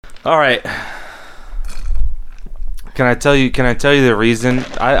All right. Can I tell you the reason?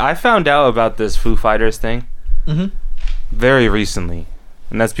 I found out about this Foo Fighters thing very recently.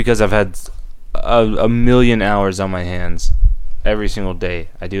 And that's because I've had a million hours on my hands every single day.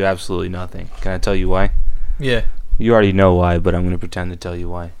 I do absolutely nothing. Can I tell you why? Yeah. You already know why, but I'm going to pretend to tell you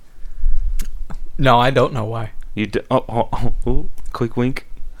why. No, I don't know why. Ooh, quick wink.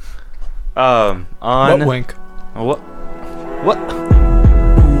 What wink? What?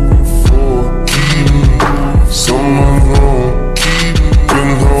 Someone wrong,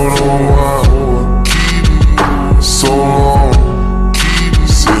 been hold on while, so long,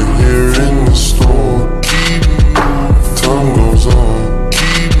 sit here in the store, time goes on,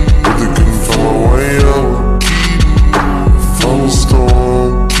 but they couldn't find my way up, from the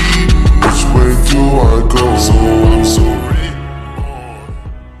storm, which way do I go, I'm so ready.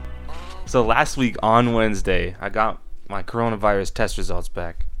 So last week on Wednesday, I got my coronavirus test results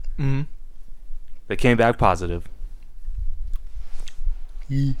back. Mm-hmm. They came back positive.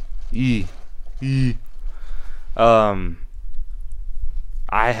 I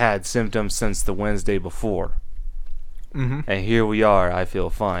had symptoms since the Wednesday before. Mm-hmm. And here we are. I feel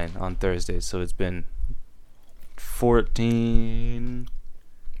fine on Thursday. So it's been 14...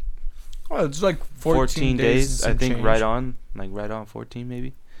 Well, it's like 14 days, I think, change. right on 14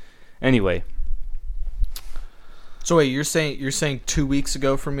 maybe. Anyway. So wait, you're saying 2 weeks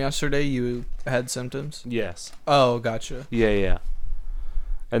ago from yesterday you had symptoms? Yes. Oh, gotcha. Yeah.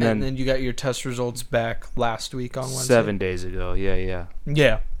 And then you got your test results back last week on Wednesday. 7 days ago. Yeah.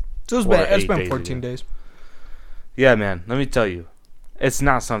 Yeah. So Or it's 8 been days 14 ago. days. Yeah, man. Let me tell you, it's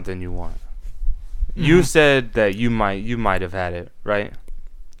not something you want. You said that you might have had it, right?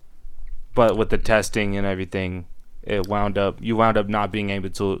 But with the testing and everything, you wound up not being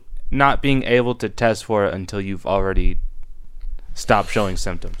able to test for it until you've already stopped showing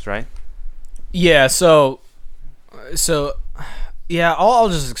symptoms, right? Yeah. So yeah, I'll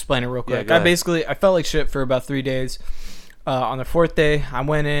just explain it real quick. go ahead. I felt like shit for about 3 days. On the 4th day, I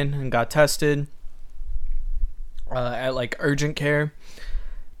went in and got tested at like urgent care.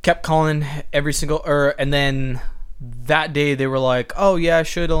 Kept calling every single and then that day they were like, "Oh yeah, it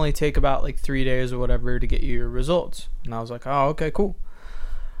should only take about like 3 days or whatever to get you your results." And I was like, "Oh, okay, cool."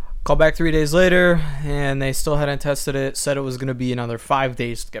 Called back 3 days later, and they still hadn't tested it. Said it was going to be another 5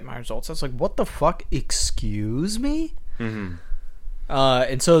 days to get my results. I was like, what the fuck? Excuse me? Mm-hmm.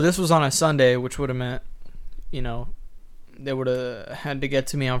 And so this was on a Sunday, which would have meant, they would have had to get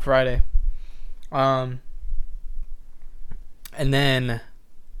to me on Friday. And then,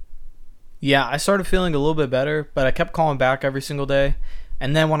 yeah, I started feeling a little bit better, but I kept calling back every single day.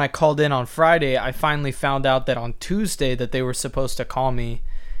 And then when I called in on Friday, I finally found out that on Tuesday that they were supposed to call me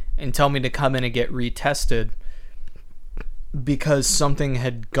and tell me to come in and get retested because something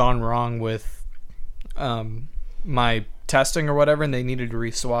had gone wrong with my testing or whatever, and they needed to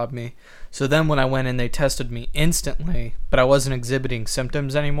re-swab me. So then when I went in, they tested me instantly, but I wasn't exhibiting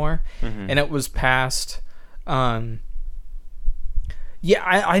symptoms anymore. Mm-hmm. And it was past I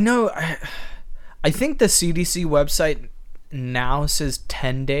know I think the CDC website now says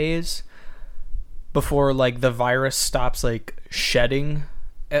 10 days before like the virus stops like shedding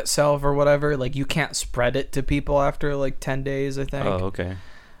itself or whatever. Like you can't spread it to people after like 10 days, I think. Oh, okay.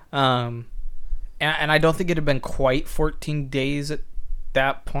 And I don't think it had been quite 14 days at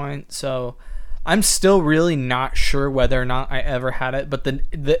that point, so I'm still really not sure whether or not I ever had it. But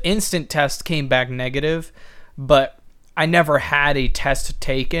the instant test came back negative, but I never had a test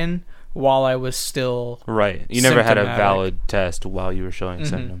taken while I was still Right. You never had a symptomatic. valid test while you were showing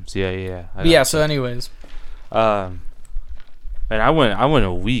symptoms. Yeah. But yeah, so anyways. And I went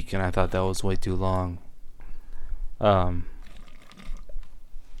a week, and I thought that was way too long. But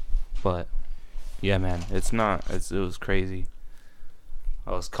yeah, man, it was crazy.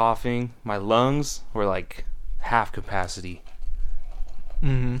 I was coughing. My lungs were like half capacity.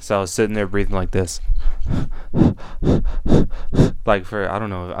 Mm-hmm. So I was sitting there breathing like this. Like for, I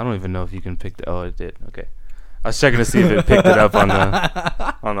don't even know if you can pick it did. Okay. I was checking to see if it picked it up on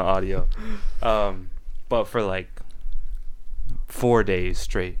the audio. But for like 4 days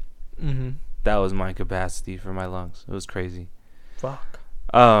straight. Mm-hmm. That was my capacity for my lungs. It was crazy. Fuck.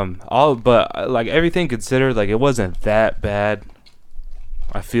 But like everything considered, like it wasn't that bad.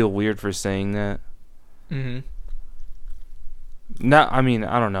 I feel weird for saying that. Mm-hmm. No, I mean,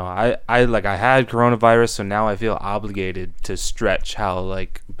 I don't know. I had coronavirus, so now I feel obligated to stretch how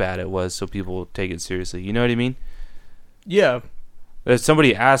like bad it was, so people take it seriously. You know what I mean? Yeah. If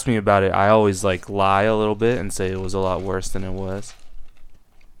somebody asked me about it, I always like lie a little bit and say it was a lot worse than it was.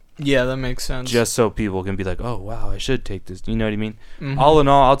 Yeah, that makes sense. just so people can be like, oh wow, I should take this. You know what I mean? Mhm. All in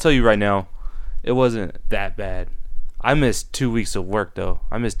all, I'll tell you right now, it wasn't that bad. I missed 2 weeks of work though.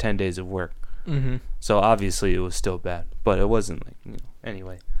 I missed 10 days of work. Mm-hmm. So obviously it was still bad, but it wasn't like,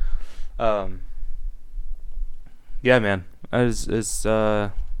 anyway. Yeah, man. It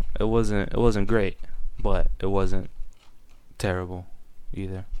wasn't great, but it wasn't terrible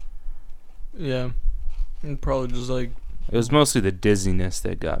either. Yeah. And probably just like, It was mostly the dizziness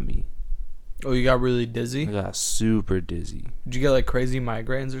that got me. oh, you got really dizzy? I got super dizzy. Did you get like crazy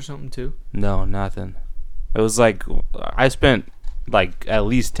migraines or something too? No, nothing. It was like I spent like at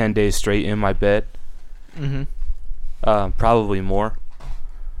least 10 days straight in my bed. Mm-hmm. Probably more.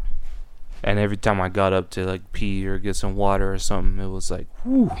 And every time I got up to like pee or get some water or something, it was like,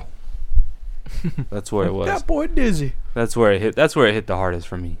 whew. That's where it was. That boy dizzy. That's where it hit. That's where it hit the hardest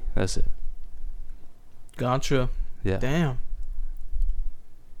for me. That's it. Gotcha. Yeah. Damn.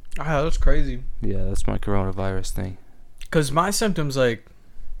 Ah, that's crazy. Yeah, that's my coronavirus thing. Cause my symptoms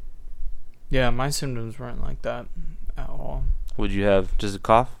my symptoms weren't like that at all. Would you have just a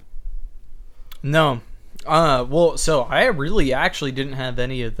cough? No. Well, so I really actually didn't have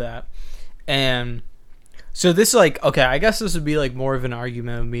any of that. And so this okay, I guess this would be like more of an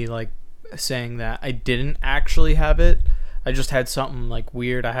argument of me like saying that I didn't actually have it. I just had something like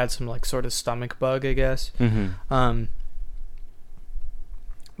weird. I had some like sort of stomach bug, I guess. Mm-hmm.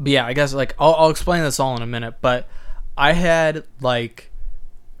 But yeah, I guess like I'll explain this all in a minute, but I had I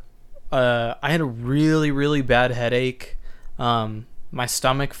had a really, really bad headache. My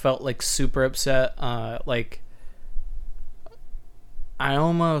stomach felt like super upset. Like I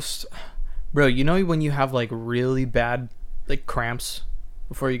almost, bro, you know when you have like really bad like cramps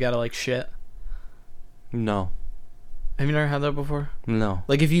before you gotta like shit? No. Have you never had that before? No.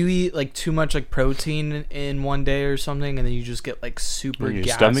 Like if you eat like too much like protein in one day or something, and then you just get like super Your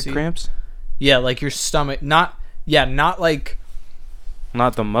gassy. stomach cramps? Yeah, like your stomach, not like.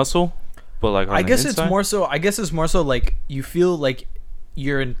 Not the muscle, but like on I the guess inside? it's more so. I guess it's more so like you feel like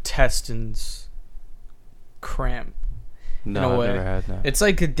your intestines cramp. No, in a I've way. never had that. It's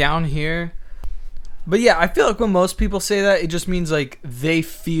like down here. But yeah, I feel like when most people say that, it just means like they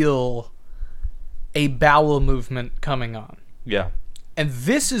feel a bowel movement coming on. Yeah. And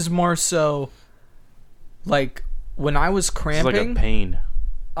this is more so like when I was It's cramping, like a pain.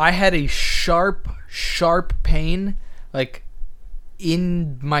 I had a sharp pain like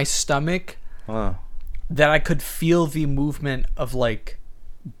in my stomach Oh. that I could feel the movement of like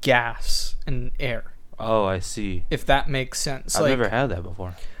gas and air, Oh, I see. if that makes sense. I've like never had that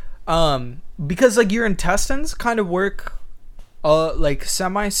before. because like your intestines kind of work like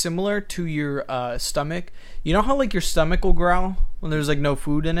semi similar to your stomach. You know how like your stomach will growl when there's like no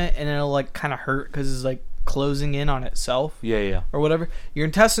food in it, and it'll like kind of hurt because it's like closing in on itself Yeah. or whatever. Your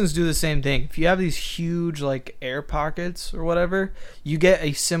intestines do the same thing. If you have these huge like air pockets or whatever, you get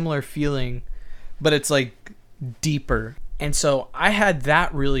a similar feeling, but it's like deeper. And so I had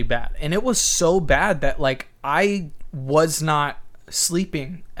that really bad, and it was so bad that like I was not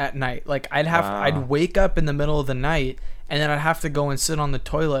sleeping at night. Like I'd wake up in the middle of the night, and then I'd have to go and sit on the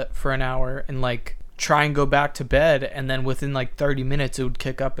toilet for an hour and like try and go back to bed, and then within like 30 minutes it would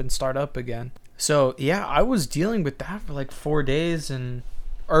kick up and start up again. So yeah, I was dealing with that for like 4 days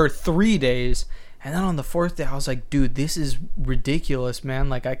or 3 days, and then on the 4th day I was like, dude, this is ridiculous, man.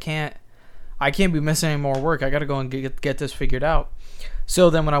 Like I can't be missing any more work. I gotta go and get this figured out. So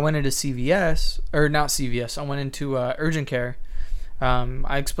then when I went into CVS, or not CVS, I went into urgent care.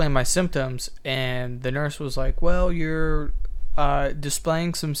 I explained my symptoms, and the nurse was like, well, you're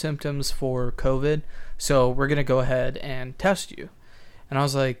displaying some symptoms for COVID, so we're going to go ahead and test you. And I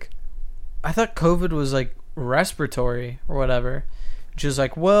was like, I thought COVID was like respiratory or whatever. She was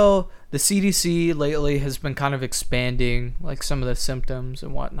like, well, the CDC lately has been kind of expanding like some of the symptoms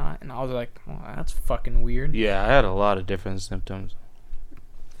and whatnot. And I was like, oh, that's fucking weird. Yeah, I had a lot of different symptoms.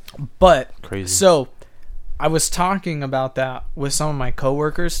 But Crazy. So I was talking about that with some of my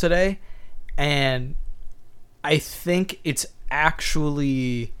coworkers today, and I think it's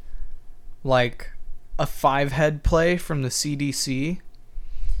actually like a 5-head play from the CDC.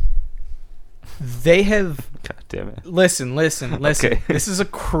 They have God damn it. listen. Okay. This is a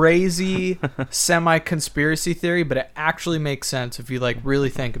crazy semi-conspiracy theory, but it actually makes sense if you like really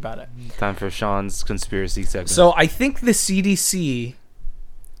think about it. Time for Sean's conspiracy segment. So I think the CDC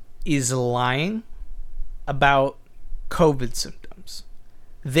is lying about COVID symptoms.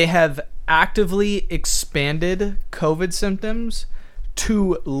 They have actively expanded COVID symptoms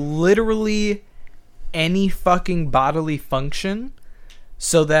to literally any fucking bodily function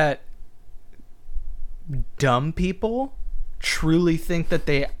so that dumb people truly think that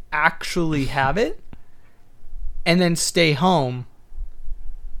they actually have it and then stay home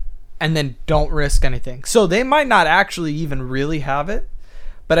and then don't risk anything. So they might not actually even really have it,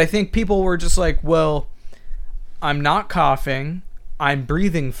 but I think people were just like, well, I'm not coughing, I'm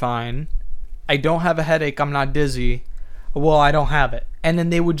breathing fine, I don't have a headache, I'm not dizzy, well, I don't have it. And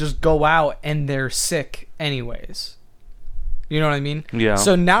then they would just go out and they're sick anyways. You know what I mean? Yeah.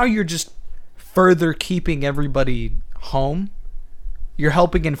 So now you're just further keeping everybody home. You're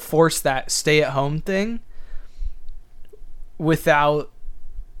helping enforce that stay-at-home thing without,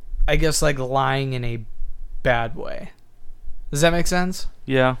 I guess, like, lying in a bad way. Does that make sense?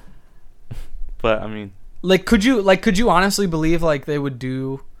 Yeah. But I mean, Like, could you honestly believe like they would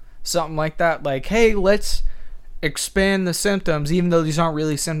do something like that? Like, hey, let's expand the symptoms, even though these aren't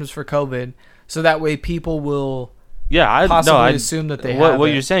really symptoms for COVID, so that way people will yeah, I possibly assume that they what have what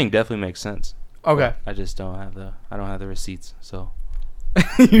it. you're saying definitely makes sense. Okay. I just don't have the receipts, so.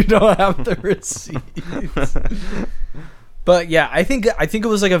 You don't have the receipts. But yeah, I think it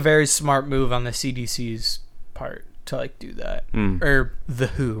was like a very smart move on the CDC's part to like do that. Or the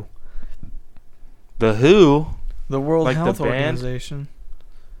WHO. The WHO? The World Like the Health band? Organization.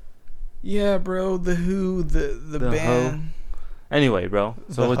 Yeah, bro, the WHO, the band. Anyway, bro.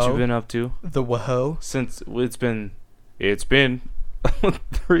 So The what hoe? you been up to The WHO. since it's been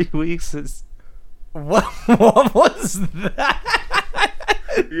 3 weeks since. What was that?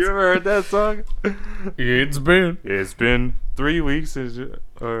 You ever heard that song? It's been. It's been 3 weeks since,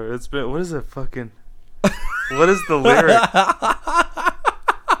 or it's been, what is it fucking, what is the lyric?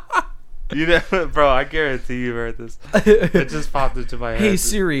 You know, bro, I guarantee you've heard this. It just popped into my head. Hey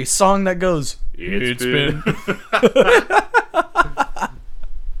Siri, song that goes. It's been.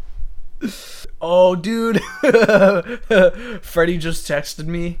 Oh, dude. Freddie just texted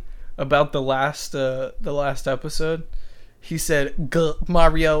me about the last episode. He said,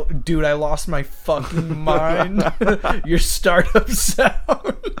 Mario, dude, I lost my fucking mind. Your startup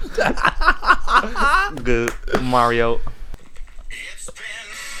sound. Good Mario.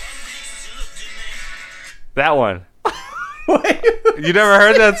 That one. Wait, You never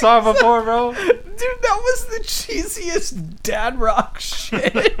heard that song before, bro? dude, that was the cheesiest dad rock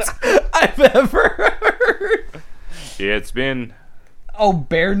shit I've ever heard. It's been. Oh,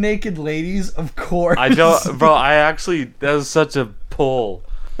 bare naked ladies, of course. I don't, bro. That was such a pull.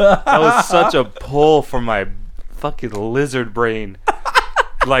 That was such a pull from my fucking lizard brain.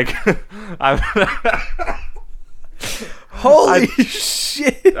 Like, Holy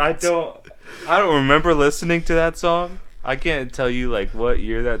shit. I don't remember listening to that song. I can't tell you like what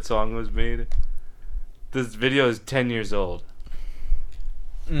year that song was made. This video is 10 years old.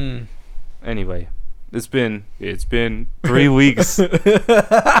 Anyway, it's been 3 weeks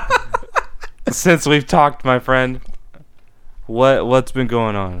since we've talked, my friend. What's been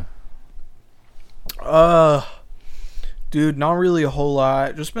going on? Dude, not really a whole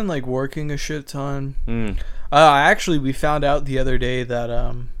lot. Just been like working a shit ton. Actually, we found out the other day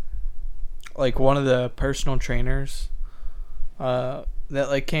that like one of the personal trainers that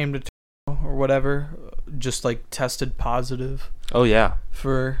like came to or whatever just like tested positive Oh yeah,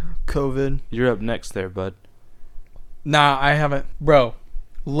 for COVID. you're up next there, bud. Nah, I haven't. Bro,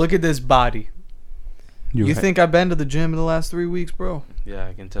 look at this body. You think I've been to the gym in the last 3 weeks, bro? Yeah,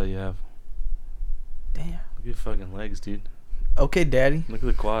 I can tell you have. Damn. Look at your fucking legs, dude. Okay, daddy. Look at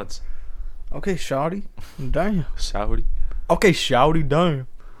the quads. Okay, shawty. Damn. Shouty. Okay, shawty. Damn.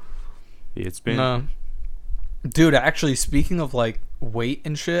 It's been. No. Dude, actually, speaking of like weight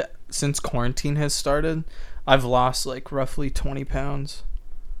and shit, since quarantine has started, I've lost like roughly 20 pounds.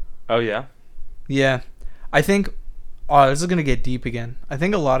 Oh yeah. Yeah. I think, oh, this is going to get deep again. I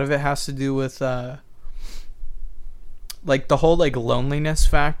think a lot of it has to do with, like the whole like loneliness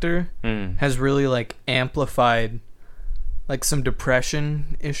factor has really like amplified like some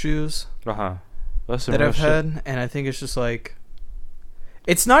depression issues That's some that real I've shit. had. And I think it's just like,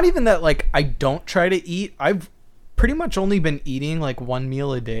 it's not even that like I don't try to eat. I've pretty much only been eating like one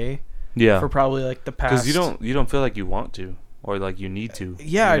meal a day Yeah. for probably like the past. Because you don't feel like you want to or like you need to.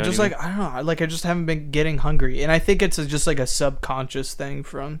 Yeah, You know just what I like I don't know, like I just haven't been getting hungry, and I think it's just like a subconscious thing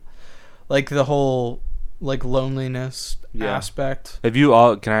from like the whole like loneliness Yeah. aspect. mean? Have you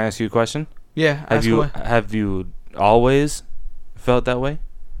all? Can I ask you a question? Yeah, Have ask you away. have you always felt that way?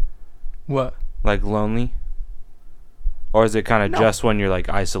 What? Like lonely? Or is it kind of No. just when you're like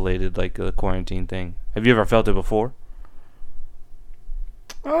isolated, like the quarantine thing? Have you ever felt it before?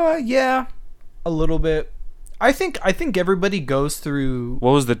 Yeah, a little bit. I think everybody goes through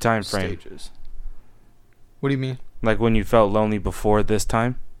What was the time frame? stages. What do you mean? Like when you felt lonely before this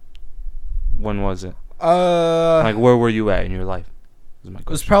time? When was it? Like where were you at in your life? Is my It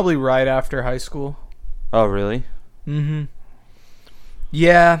was question. probably right after high school. Oh, really? Mm-hmm.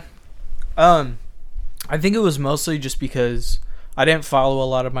 Yeah. I think it was mostly just because I didn't follow a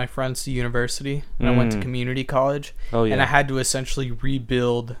lot of my friends to university, and I went to community college, Oh, yeah. and I had to essentially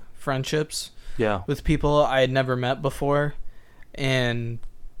rebuild friendships Yeah. with people I had never met before, and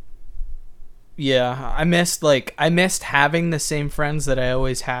yeah, I missed having the same friends that I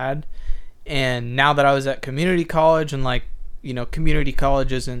always had, and now that I was at community college, and like, you know, community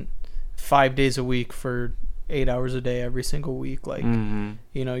college isn't 5 days a week for 8 hours a day every single week. Like, Mm-hmm.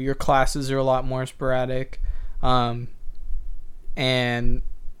 you know, your classes are a lot more sporadic, and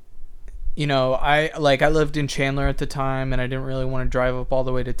you know, I lived in Chandler at the time, and I didn't really want to drive up all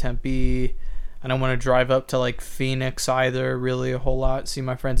the way to Tempe. I don't want to drive up to like Phoenix either, really a whole lot. See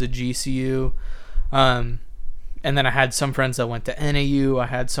my friends at GCU. And then I had some friends that went to NAU. I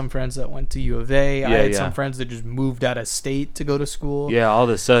had some friends that went to U of A. I had some friends that just moved out of state to go to school. Yeah, all of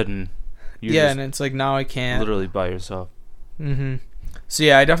a sudden, you're just and it's like, now I can't. literally by yourself. Mm-hmm. So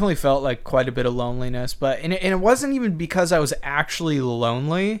yeah, I definitely felt like quite a bit of loneliness, but and it wasn't even because I was actually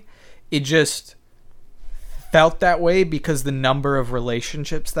lonely. It just felt that way because the number of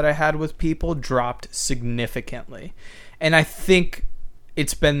relationships that I had with people dropped significantly. And I think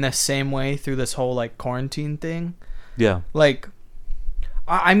it's been the same way through this whole like quarantine thing. Yeah. Like,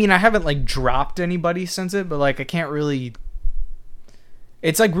 I mean, I haven't like dropped anybody since it, but like I can't really.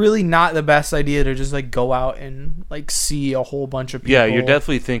 It's like really not the best idea to just like go out and like see a whole bunch of people. Yeah, you're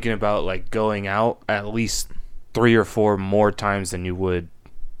definitely thinking about like going out at least 3 or 4 more times than you would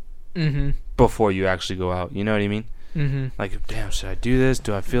before you actually go out. You know what I mean? Mm-hmm. Like, damn, should I do this?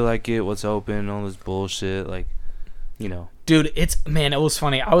 Do I feel like it? What's open? All this bullshit. Like, you know. Dude, it was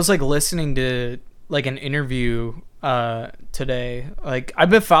funny. I was like listening to like an interview today. Like,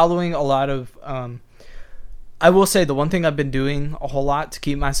 I've been following a lot of I will say the one thing I've been doing a whole lot to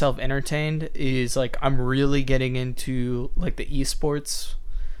keep myself entertained is like I'm really getting into like the esports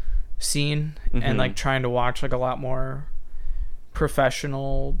scene and like trying to watch like a lot more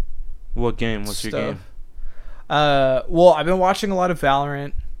professional. What game? What's your stuff. game? Well, I've been watching a lot of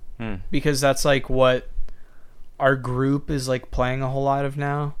Valorant because that's like what our group is like playing a whole lot of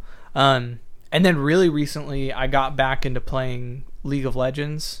now. And then really recently I got back into playing League of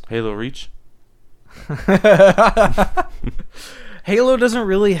Legends. Halo Reach? Halo doesn't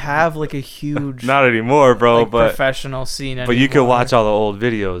really have like a huge Not anymore, bro, like, but professional scene anymore. but you can watch all the old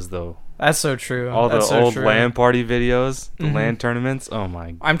videos though. That's so true. All the That's so old true. LAN party videos, the LAN tournaments. Oh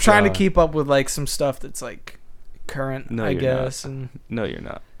my god. I'm trying to keep up with like some stuff that's like current, No, I you're guess. not. And No, you're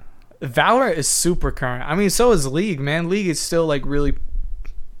not. Valorant is super current. I mean, so is League, man. League is still like really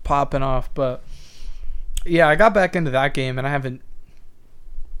popping off, but yeah, I got back into that game and I haven't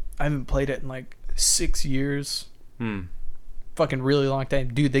played it in like 6 years. Fucking really long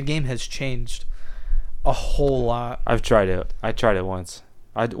time. Dude, the game has changed a whole lot. I've tried it. I tried it once.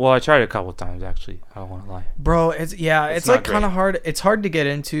 I tried it a couple times actually. I don't want to lie. Bro, it's It's like not kind of great. hard. It's hard to get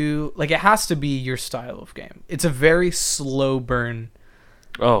into. Like, it has to be your style of game. It's a very slow burn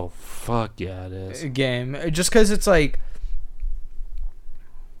Oh fuck yeah, it is. game. Just because it's like,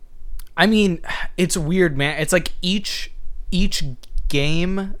 I mean, it's weird, man. It's like each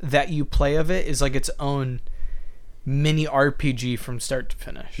game that you play of it is like its own mini RPG from start to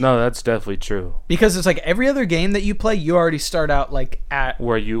finish. No, that's definitely true. Because it's like every other game that you play, you already start out like at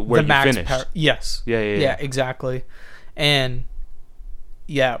Where you the max finished. power. Yes. Yeah, exactly. And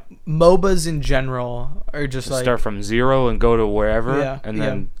yeah, MOBAs in general are just like start from 0 and go to wherever, Yeah, and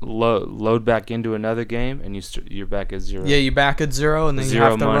then load back into another game, and you're back at 0. yeah, you're back at 0, and then you Zero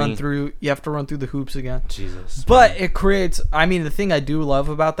have to money. run through. You have to run through the hoops again. Jesus. But it creates. I mean, the thing I do love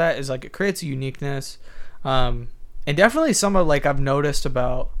about that is like it creates a uniqueness, and definitely some of like I've noticed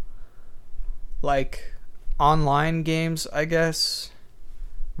about like online games, I guess,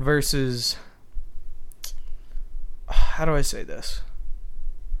 versus how do I say this?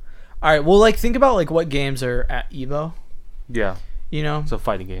 All right, well, like think about like what games are at Evo, Yeah. you know? So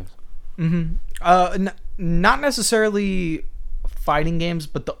fighting games. Not necessarily fighting games,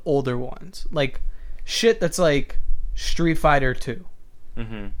 but the older ones, like shit that's like Street Fighter 2,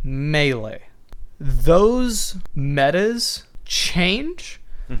 Melee. Those metas change,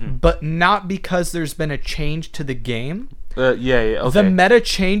 but not because there's been a change to the game. Okay. The meta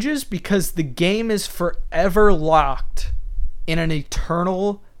changes because the game is forever locked in an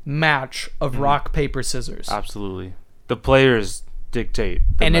eternal match of rock, paper, scissors. Absolutely. The players dictate.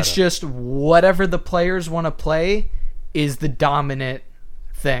 And it's just whatever the players want to play is the dominant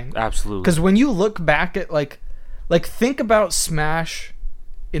thing. Absolutely. Because when you look back at like think about Smash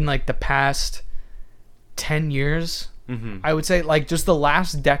in like the past 10 years, I would say, like, just the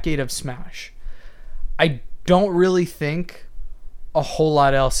last decade of Smash. I don't really think a whole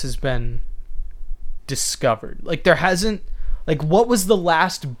lot else has been discovered. Like, there hasn't... Like, what was the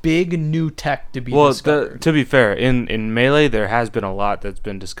last big new tech to be discovered? To be fair, in Melee, there has been a lot that's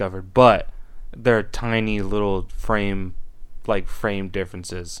been discovered, but they're tiny little frame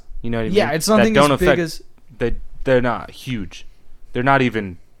differences. You know what I mean? Yeah, it's nothing as big as... They're not huge. They're not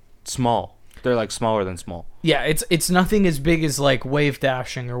even small. They're, like, smaller than small. Yeah, it's nothing as big as, like, wave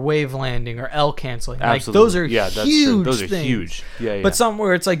dashing or wave landing or L canceling. Absolutely. Like, those are that's huge true. Those are things. huge. Yeah. But something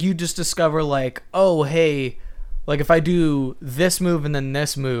where it's like you just discover, like, oh, hey, like, if I do this move and then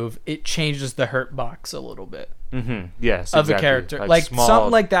this move, it changes the hurt box a little bit. Mm-hmm. Yes, of exactly. a character. Like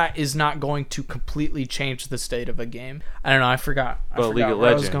something like that is not going to completely change the state of a game. I don't know. I forgot League of where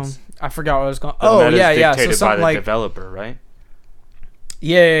I was Legends. going. I forgot where I was going. The Oh, meta's yeah. So dictated something by the like developer, right?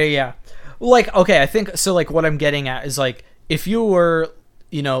 Yeah. Like, okay, I think so. Like, what I'm getting at is, like, if you were,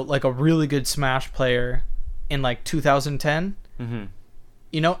 you know, like a really good Smash player in like 2010,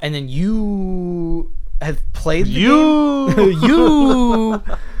 you know, and then you have played the game. You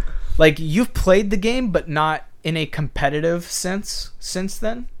like, you've played the game, but not in a competitive sense since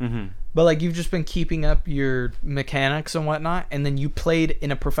then. But, like, you've just been keeping up your mechanics and whatnot, and then you played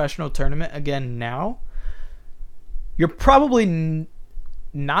in a professional tournament again now, you're probably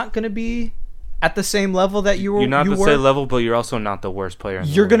not going to be at the same level that you were. You're not the same level, but you're also not the worst player in the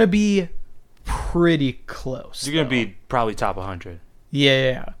You're world. going to be pretty close. You're going to be probably top 100.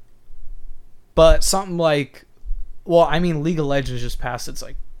 Yeah. But something like... Well, I mean, League of Legends just passed its,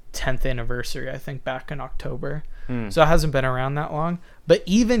 like, 10th anniversary, I think, back in October. So it hasn't been around that long. But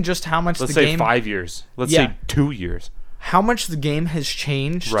even just how much Let's the game... say 5 years. Let's say 2 years. How much the game has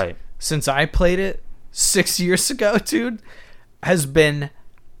changed right. since I played it 6 years ago, dude, has been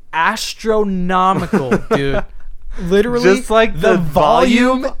astronomical, dude. Literally, just like the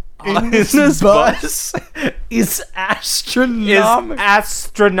volume in this bus is astronomical.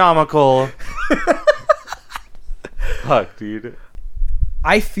 Fuck, dude.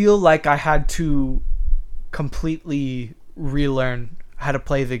 I feel like I had to completely relearn how to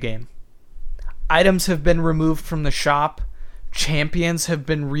play the game. Items have been removed from the shop. Champions have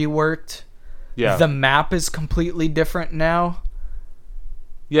been reworked. Yeah. The map is completely different now.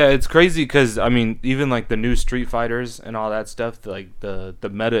 Yeah, it's crazy because, I mean, even, like, the new Street Fighters and all that stuff, like, the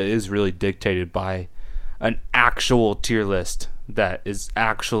meta is really dictated by an actual tier list that is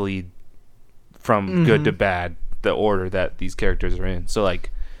actually from good to bad, the order that these characters are in. So, like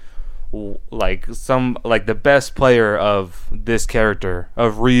the best player of this character,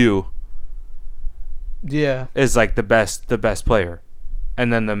 of Ryu, is, like, the best player.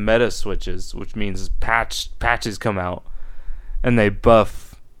 And then the meta switches, which means patches come out, and they buff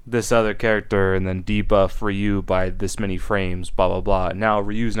this other character and then debuff Ryu by this many frames, blah blah blah. And now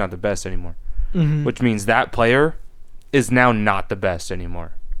Ryu's not the best anymore, which means that player is now not the best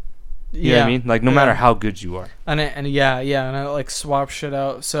anymore. You know what I mean? Like, no matter how good you are. And I like swap shit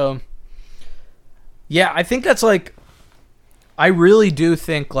out. So yeah, I think that's, like, I really do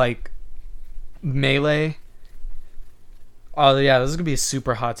think, like, Melee. Oh yeah, this is gonna be a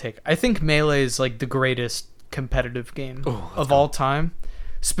super hot take. I think Melee is, like, the greatest competitive game of all time.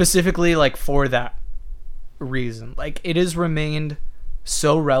 Specifically, like, for that reason. Like, it has remained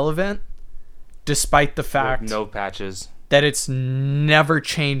so relevant despite the fact with no patches that it's never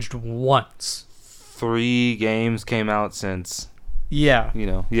changed once. 3 games came out since. Yeah. You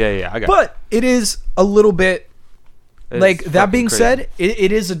know. Yeah, I got But it is a little bit... Like, that being crazy. said,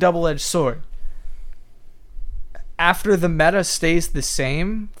 it is a double-edged sword. After the meta stays the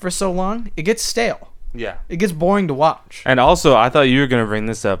same for so long, it gets stale. Yeah. It gets boring to watch. And also, I thought you were going to bring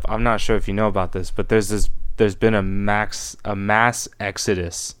this up. I'm not sure if you know about this, but there's been a mass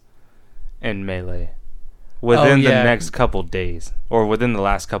exodus in Melee within the next couple days, or within the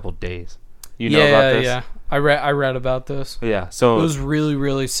last couple days. You know about this? Yeah. I read about this. Yeah. So it was really,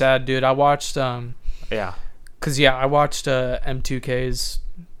 really sad, dude. I watched yeah. Cause I watched M2K's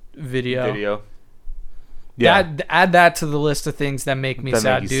video. Yeah. Add that to the list of things that make me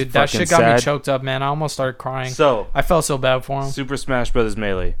sad, dude. That shit got me choked up, man. I almost started crying. So I felt so bad for him. Super Smash Bros.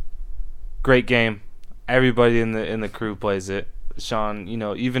 Melee, great game. Everybody in the crew plays it. Sean, you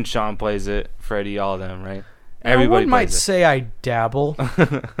know, even Sean plays it. Freddie, all of them, right? Everybody might plays it. say I dabble.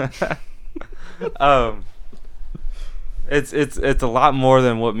 It's a lot more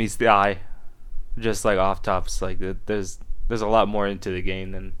than what meets the eye. Just like off tops, like there's a lot more into the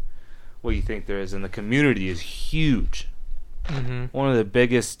game than what you think there is, and the community is huge. One of the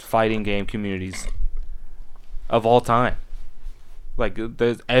biggest fighting game communities of all time. Like,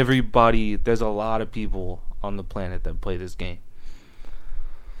 there's a lot of people on the planet that play this game.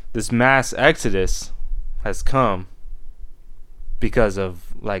 This mass exodus has come because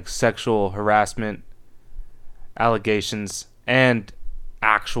of like sexual harassment allegations and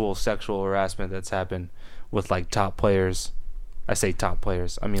actual sexual harassment that's happened with like top players. I say top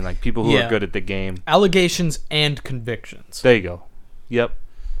players, I mean like people who are good at the game. Allegations and convictions. There you go. Yep.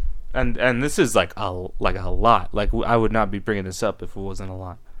 And this is like a lot. Like I would not be bringing this up if it wasn't a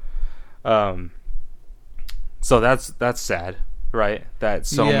lot. So that's sad, right? That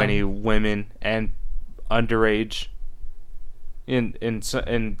so many women and underage, in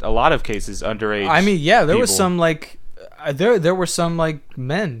a lot of cases, underage. I mean, yeah, there people. was some like there were some like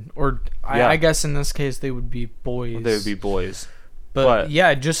men, or I guess in this case they would be boys. They would be boys, but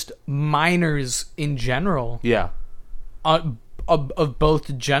yeah, just minors in general. Yeah. Of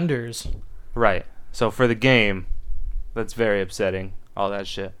both genders. Right. So for the game, that's very upsetting. All that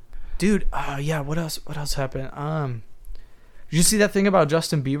shit. Dude, yeah, what else happened? Did you see that thing about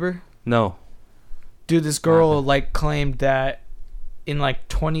Justin Bieber? No. Dude, this girl like claimed that in like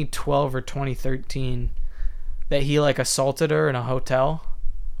 2012 or 2013 that he like assaulted her in a hotel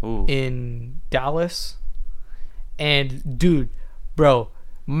in Dallas. And dude, bro,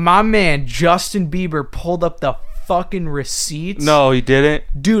 my man Justin Bieber pulled up the fucking receipts. No, he didn't.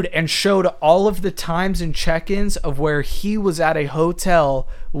 Dude, and showed all of the times and check-ins of where he was at a hotel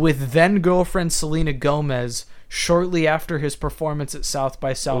with then girlfriend Selena Gomez shortly after his performance at South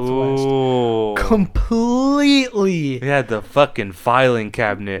by Southwest. Ooh. Completely. He had the fucking filing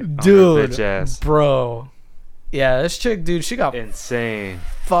cabinet, dude, on her bitch ass. Bro. Yeah, this chick, dude, she got insane,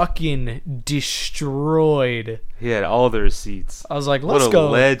 fucking destroyed. He had all the receipts. I was like, let's go. What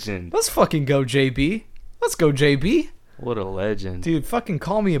a legend. Let's fucking go, JB. Let's go, JB. What a legend. Dude, fucking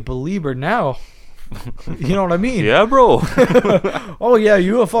call me a believer now. You know what I mean? Yeah, bro. Oh, yeah,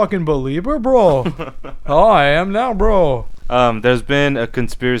 you a fucking believer, bro? Oh, I am now, bro. There's been a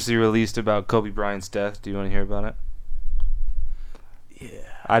conspiracy released about Kobe Bryant's death. Do you want to hear about it? Yeah.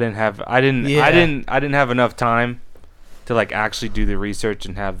 I didn't have enough time to like actually do the research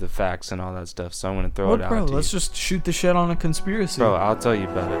and have the facts and all that stuff. So I'm gonna throw it out. Bro, to let's you. just shoot the shit on a conspiracy. Bro, I'll tell you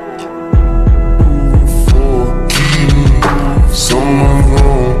about it. Someone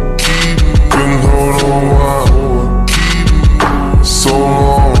wrong, couldn't hold on.